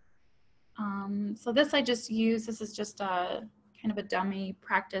 So this I just use, this is just a kind of a dummy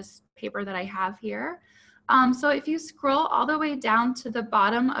practice paper that I have here. So if you scroll all the way down to the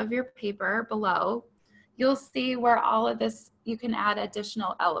bottom of your paper below, you'll see where all of this, you can add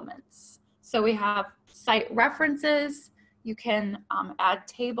additional elements. So we have cite references, you can add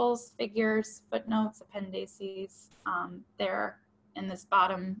tables, figures, footnotes, appendices there in this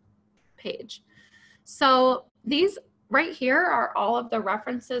bottom page. So these right here are all of the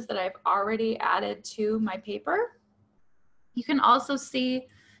references that I've already added to my paper. You can also see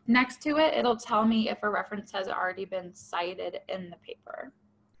next to it, it'll tell me if a reference has already been cited in the paper.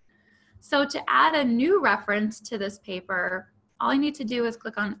 So to add a new reference to this paper, all I need to do is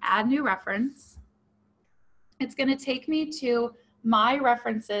click on Add New Reference. It's going to take me to my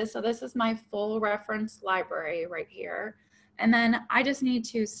references. So this is my full reference library right here. And then I just need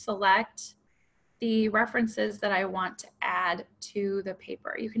to select the references that I want to add to the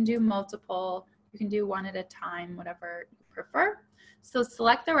paper. You can do multiple, you can do one at a time, whatever you prefer. So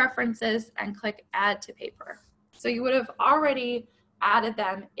select the references and click Add to Paper. So you would have already added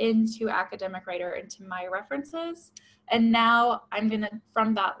them into Academic Writer, into my references. And now I'm gonna,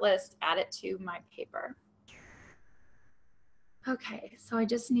 from that list, add it to my paper. Okay, so I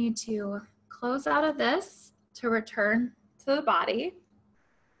just need to close out of this to return to the body.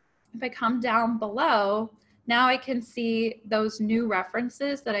 If I come down below, now I can see those new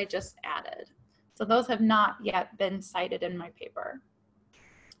references that I just added. So those have not yet been cited in my paper.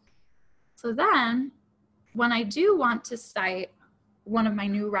 So then, when I do want to cite one of my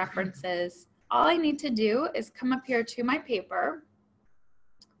new references, all I need to do is come up here to my paper,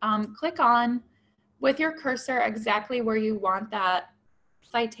 click on with your cursor exactly where you want that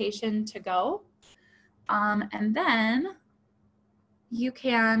citation to go, and then you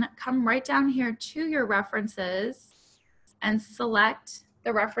can come right down here to your references and select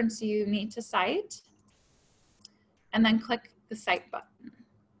the reference you need to cite, and then click the Cite button.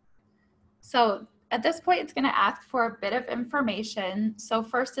 So at this point, it's going to ask for a bit of information. So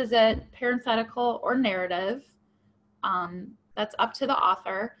first, is it parenthetical or narrative? That's up to the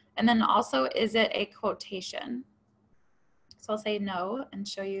author. And then also, is it a quotation? So I'll say no and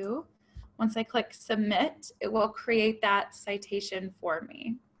show you. Once I click submit, it will create that citation for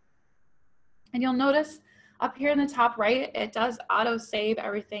me. And you'll notice up here in the top right, it does auto save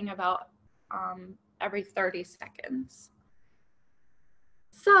everything about every 30 seconds.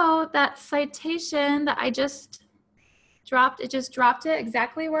 So that citation that I just dropped, it just dropped it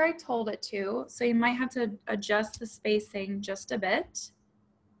exactly where I told it to. So you might have to adjust the spacing just a bit.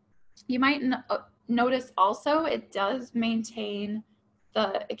 You might notice also it does maintain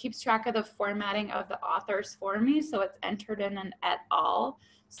it keeps track of the formatting of the authors for me. So it's entered in an et al.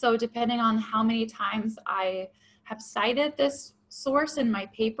 So depending on how many times I have cited this source in my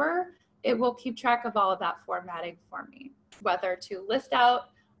paper, it will keep track of all of that formatting for me, whether to list out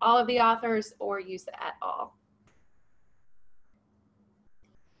all of the authors or use the et al.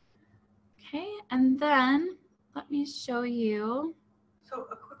 Okay, and then let me show you. So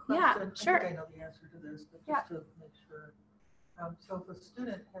a quick question. Yeah, sure. I think I know the answer to this, but just to make sure. So if a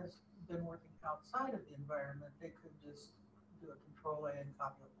student has been working outside of the environment, they could just do a Control A and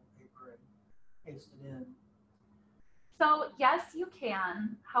copy the whole paper paper and paste it in. So yes, you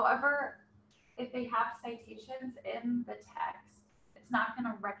can. However, if they have citations in the text, it's not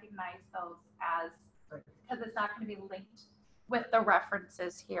going to recognize those as, because it's not going to be linked with the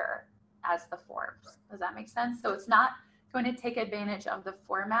references here as the forms. Does that make sense? So it's not going to take advantage of the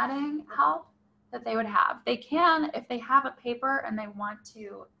formatting help that they would have. They can, if they have a paper and they want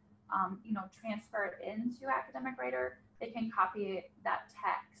to, transfer it into Academic Writer, they can copy that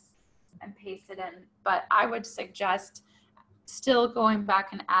text and paste it in. But I would suggest still going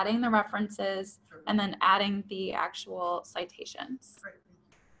back and adding the references and then adding the actual citations.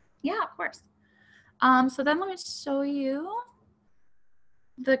 Yeah, of course. So then let me show you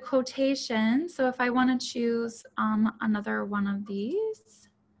the quotation. So if I want to choose another one of these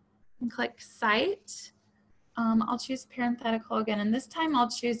and click Cite, I'll choose parenthetical again, and this time I'll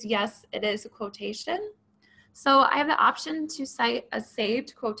choose yes, it is a quotation. So I have the option to cite a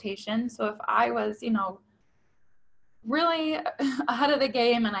saved quotation. So if I was, really ahead of the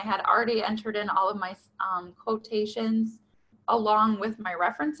game and I had already entered in all of my quotations along with my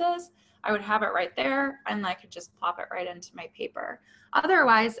references, I would have it right there and I could just plop it right into my paper.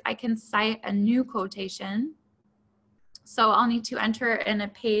 Otherwise, I can cite a new quotation. So I'll need to enter in a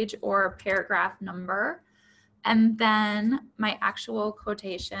page or a paragraph number and then my actual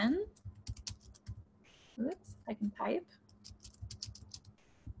quotation. Oops, I can type.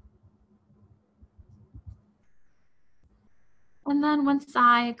 And then once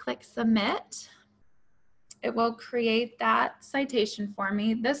I click submit, it will create that citation for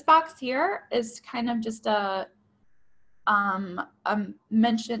me. This box here is kind of just a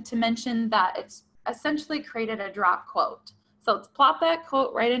mention that it's essentially created a drop quote. So let's plop that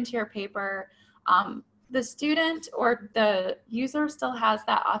quote right into your paper. The student or the user still has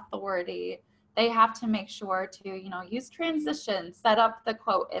that authority. They have to make sure to, use transitions, set up the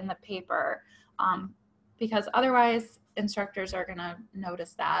quote in the paper, because otherwise instructors are gonna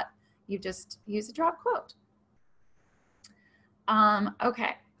notice that you just use a drop quote.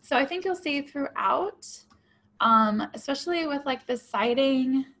 Okay, so I think you'll see throughout, especially with like the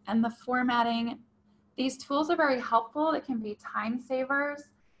citing and the formatting, these tools are very helpful. It can be time savers,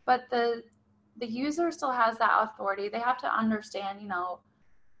 but the user still has that authority. They have to understand,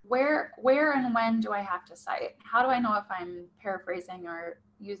 where and when do I have to cite? How do I know if I'm paraphrasing or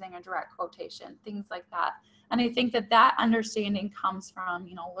using a direct quotation? Things like that. And I think that understanding comes from,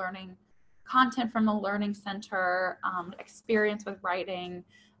 learning content from the Learning Center, experience with writing.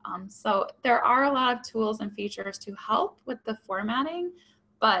 So there are a lot of tools and features to help with the formatting,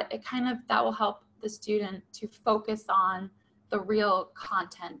 but that will help the student to focus on the real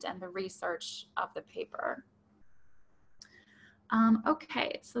content and the research of the paper.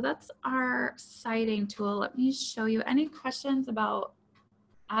 Okay, so that's our citing tool. Let me show you. Any questions about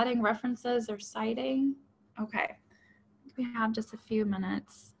adding references or citing? Okay, we have just a few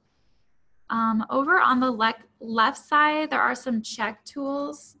minutes. Over on the left side, there are some check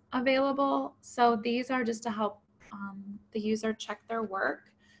tools available. So these are just to help the user check their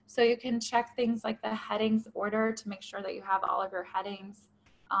work. So you can check things like the headings order to make sure that you have all of your headings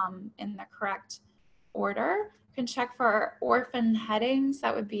in the correct order. You can check for orphan headings.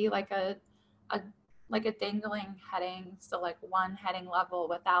 That would be like a dangling heading, so like one heading level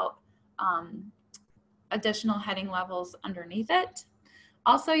without additional heading levels underneath it.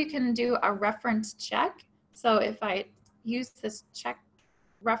 Also, you can do a reference check. So if I use this check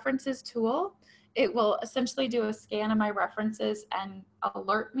references tool, it will essentially do a scan of my references and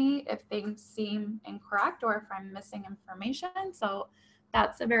alert me if things seem incorrect or if I'm missing information. So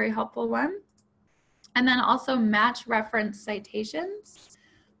that's a very helpful one. And then also match reference citations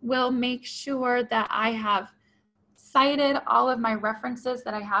will make sure that I have cited all of my references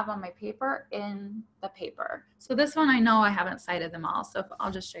that I have on my paper in the paper. So this one, I know I haven't cited them all, so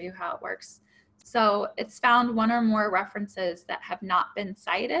I'll just show you how it works. So it's found one or more references that have not been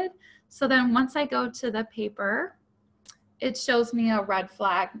cited. So then once I go to the paper, it shows me a red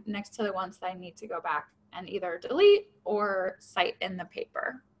flag next to the ones that I need to go back and either delete or cite in the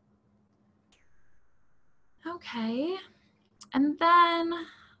paper. Okay, and then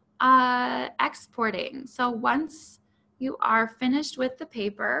exporting. So once you are finished with the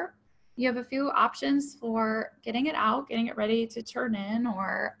paper, you have a few options for getting it out, getting it ready to turn in,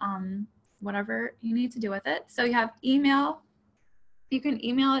 or whatever you need to do with it. So you have email. You can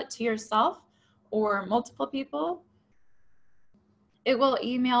email it to yourself or multiple people. It will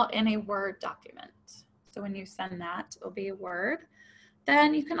email in a Word document. So when you send that, it'll be a Word.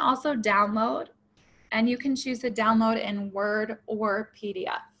 Then you can also download, and you can choose to download in Word or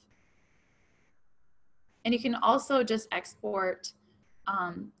PDF. And you can also just export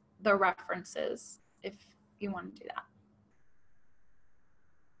the references if you want to do that.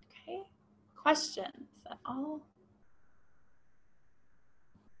 Okay, questions at all?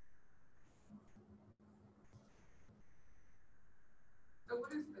 So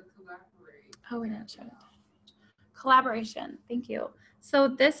what is the collaborate? Oh, we didn't show it. Collaboration, thank you. So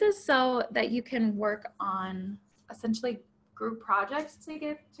this is so that you can work on essentially group projects to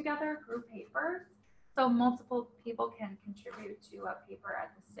get together, group papers. So multiple people can contribute to a paper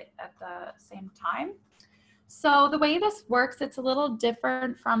at the same time. So the way this works, it's a little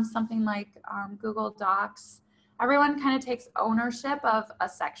different from something like Google Docs. Everyone kind of takes ownership of a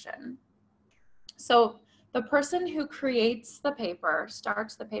section. So the person who creates the paper,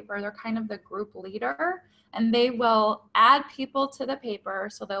 starts the paper, they're kind of the group leader, and they will add people to the paper.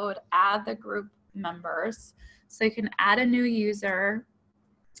 So they would add the group members. So you can add a new user.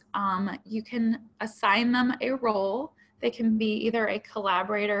 You can assign them a role. They can be either a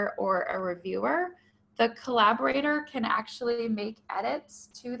collaborator or a reviewer. The collaborator can actually make edits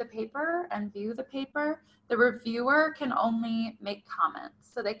to the paper and view the paper. The reviewer can only make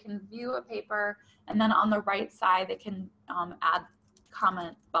comments. So they can view a paper, and then on the right side, they can add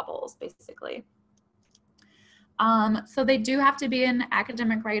comment bubbles, basically. So they do have to be an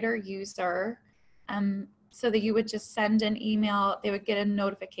Academic Writer user, so that you would just send an email, they would get a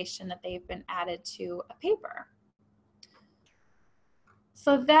notification that they've been added to a paper.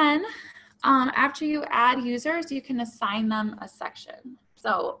 So then, after you add users, you can assign them a section.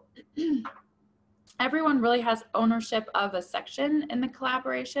 So everyone really has ownership of a section in the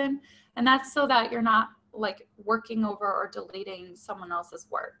collaboration, and that's so that you're not like working over or deleting someone else's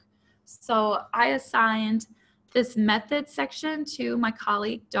work. So I assigned this method section to my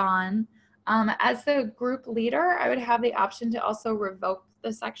colleague, Dawn. As the group leader, I would have the option to also revoke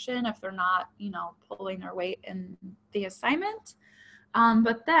the section if they're not, pulling their weight in the assignment.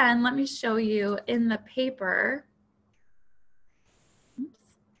 But then let me show you in the paper. Oops.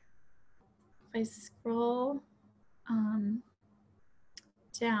 If I scroll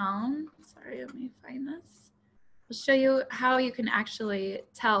down, sorry, let me find this. I'll show you how you can actually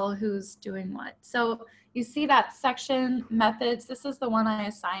tell who's doing what. So you see that section methods. This is the one I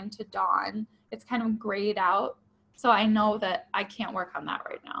assigned to Dawn. It's kind of grayed out. So I know that I can't work on that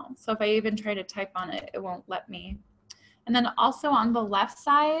right now. So if I even try to type on it, it won't let me. And then also on the left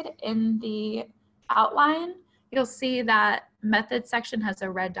side in the outline, you'll see that method section has a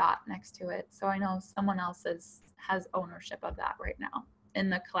red dot next to it. So I know someone else has ownership of that right now in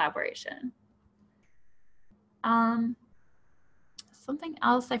the collaboration. Something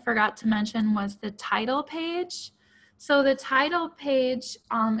else I forgot to mention was the title page. So the title page,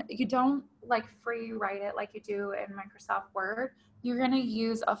 you don't like free write it like you do in Microsoft Word. You're going to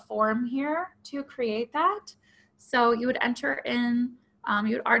use a form here to create that. So you would enter in,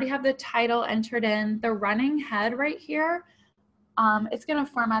 you would already have the title entered in, the running head right here. It's going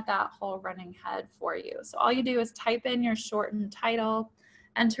to format that whole running head for you. So all you do is type in your shortened title,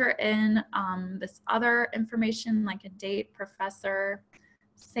 enter in this other information like a date, professor,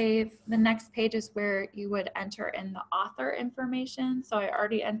 save. The next page is where you would enter in the author information. So I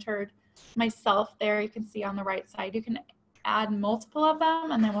already entered myself there. You can see on the right side. You can add multiple of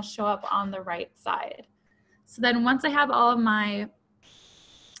them and they will show up on the right side. So then once I have all of my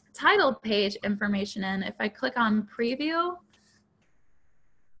title page information in, if I click on preview,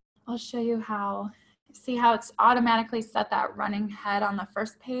 I'll show you how. See how it's automatically set that running head on the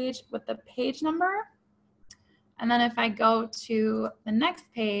first page with the page number. And then if I go to the next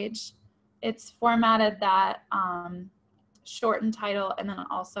page, it's formatted that shortened title, and then it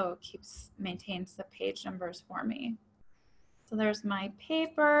also maintains the page numbers for me. So there's my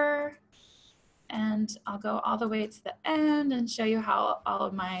paper, and I'll go all the way to the end and show you how all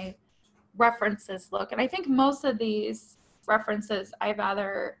of my references look. And I think most of these references I've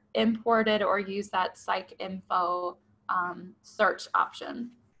either imported or used that PsycInfo search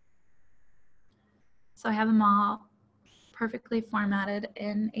option. So I have them all perfectly formatted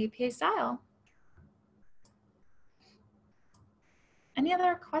in APA style. Any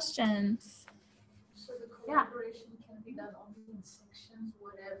other questions? So the collaboration can be done only in sections.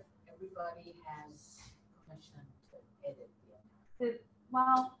 What if everybody has permission to edit?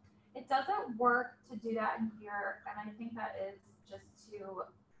 Well, it doesn't work to do that in here, and I think that is just to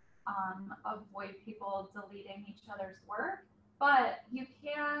avoid people deleting each other's work. But you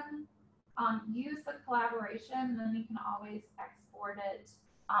can use the collaboration, and then you can always export it.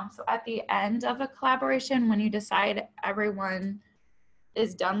 So at the end of a collaboration, when you decide everyone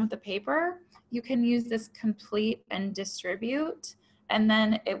is done with the paper, you can use this complete and distribute, and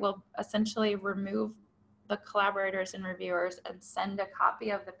then it will essentially remove the collaborators and reviewers and send a copy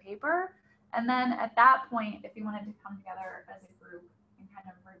of the paper. And then at that point, if you wanted to come together as a group and kind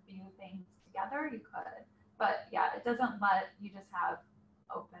of review things together, you could. But yeah, it doesn't let you just have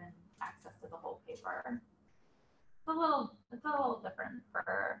open access to the whole paper. It's a little different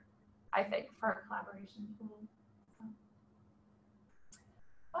for, I think, for a collaboration tool. So.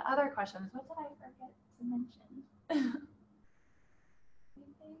 What other questions? What did I forget to mention?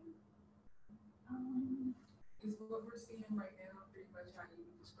 Anything? Is what we're seeing right now pretty much how you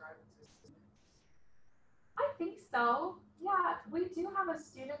would describe it to students? I think so. Yeah, we do have a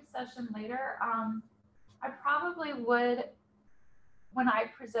student session later. I probably would, when I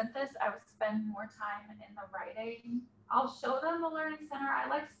present this, I would spend more time in the writing. I'll show them the Learning Center. I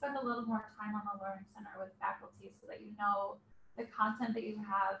like to spend a little more time on the Learning Center with faculty so that you know the content that you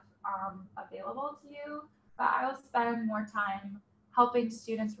have available to you. But I will spend more time helping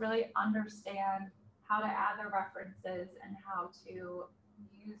students really understand how to add their references and how to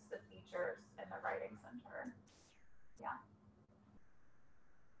use the features in the Writing Center. Yeah.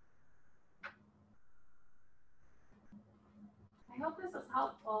 I hope this is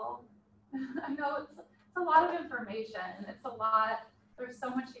helpful. I know it's a lot of information and it's a lot, there's so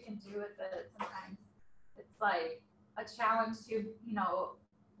much you can do with it. Sometimes it's like a challenge to, you know,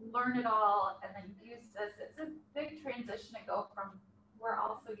 learn it all and then use this. It's a big transition to go from, we're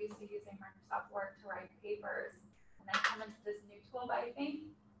also used to using Microsoft Word to write papers and then come into this new tool. But I think,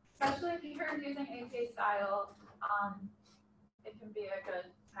 especially if you're using APA style, it can be a good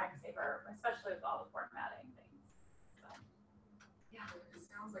time saver, especially with all the formatting things. So, yeah. It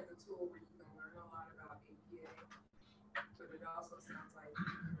sounds like a tool where you can learn a lot about APA, but it also sounds like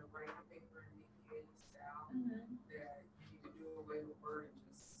you write a paper in APA style that you need to do away with Word and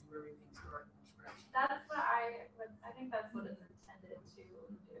just do everything starting from scratch. That's what I think that's what it's intended to do.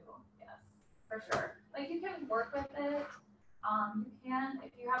 Yes, for sure. Like you can work with it. You can,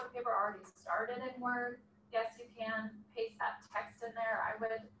 if you have a paper already started in Word, yes, you can paste that text in there.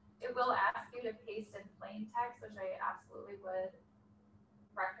 It will ask you to paste in plain text, which I absolutely would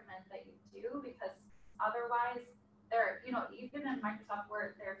recommend that you do, because otherwise there, you know, even in Microsoft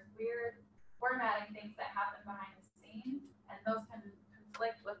Word, there's weird formatting things that happen behind the scenes, and those can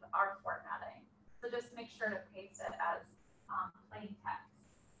conflict with our formatting. So just make sure to paste it as plain text,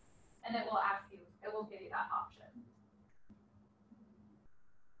 and it will ask you, it will give you that option.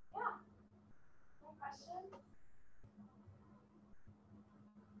 Yeah. Any questions?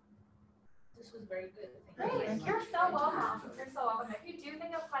 This was very good. Great. You're so welcome. You're so welcome. If you do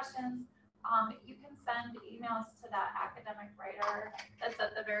think of questions, you can send emails to that academic writer that's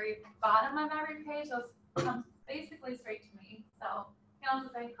at the very bottom of every page. Those come basically straight to me. So you can also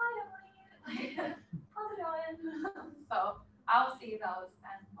say, hi, Emily. How's it going? So I'll see those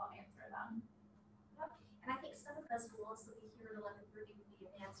and I'll answer them. Yep. And I think some of us will also be here at 11:30 with the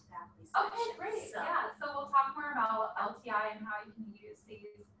advanced faculty session. Okay, great. So. Yeah. So we'll talk more about LTI and how you can use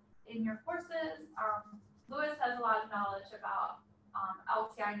these in your courses. Louis has a lot of knowledge about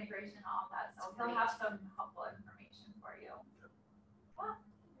LTI integration and all of that, so he'll have some helpful information for you. Yeah,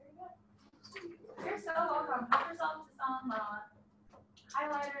 very good. You're so welcome. Help yourself to some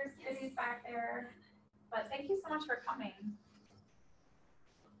highlighters, goodies back there. But thank you so much for coming.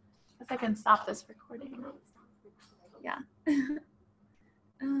 I guess I can stop this recording. Yeah.